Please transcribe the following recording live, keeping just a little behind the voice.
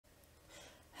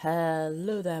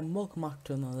Hello there and welcome back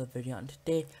to another video, and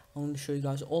today I'm going to show you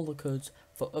guys all the codes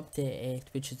for update 8,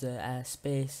 which is a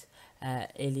space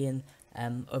alien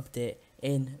update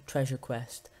in Treasure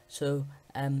Quest. So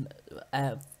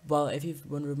well, if you've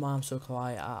wondered why I'm so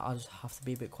quiet, I just have to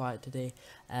be a bit quiet today,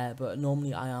 but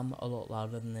normally I am a lot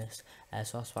louder than this,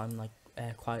 so that's why I'm like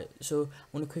quiet. So I'm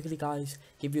going to quickly guys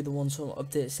give you the ones from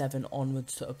update 7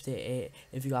 onwards to update 8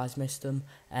 if you guys missed them,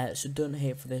 so don't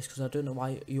hate for this, because I don't know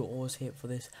why you always hate for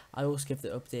this. I always give the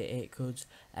update 8 codes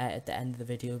at the end of the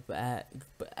video, but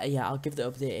yeah, I'll give the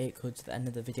update 8 codes at the end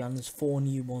of the video, and there's 4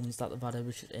 new ones that they've added,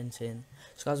 which is insane.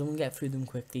 So guys, I'm going to get through them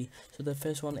quickly. So the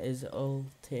first one is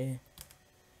Ulte.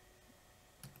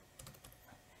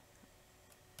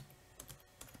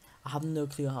 I have no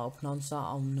clue how to pronounce that.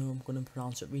 I know I'm going to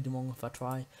pronounce it really wrong if I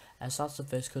try. So that's the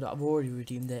first code. I've already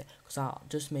redeemed it because I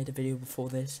just made a video before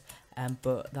this,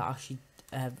 but that actually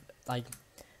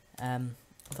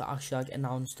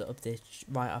announced the update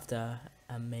right after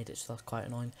I made it, so that's quite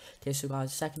annoying. Okay, so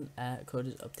guys, second code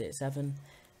is update 7.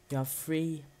 We have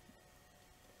free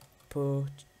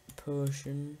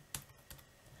potion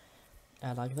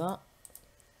like that.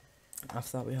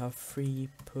 After that we have free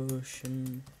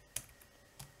potion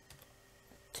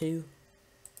 2.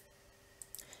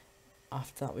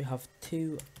 After that we have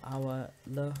 2 hour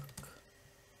luck,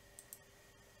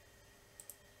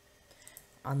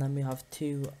 and then we have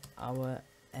 2 hour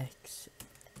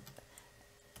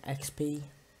XP.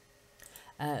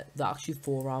 They're actually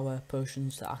 4 hour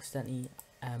potions that accidentally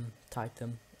typed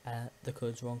them the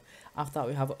codes wrong. After that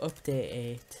we have update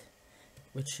 8,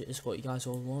 which is what you guys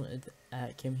all wanted,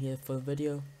 came here for the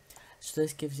video. So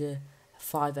this gives you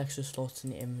 5 extra slots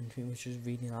in the inventory, which is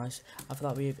really nice. After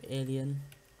that we have alien,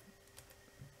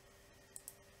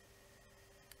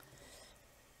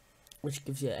 which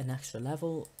gives you an extra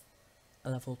level,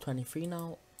 a level 23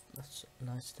 now. That's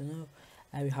nice to know.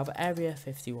 We have area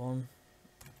 51,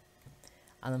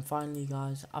 and then finally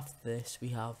guys, after this we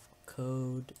have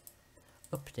code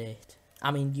update,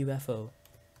 UFO,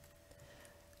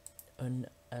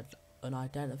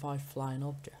 unidentified flying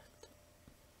object.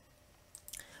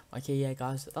 Okay, yeah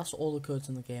guys, that's all the codes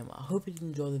in the game. I hope you did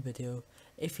enjoy the video.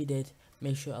 If you did,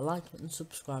 make sure to like and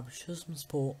subscribe, show some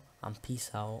support, and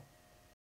peace out.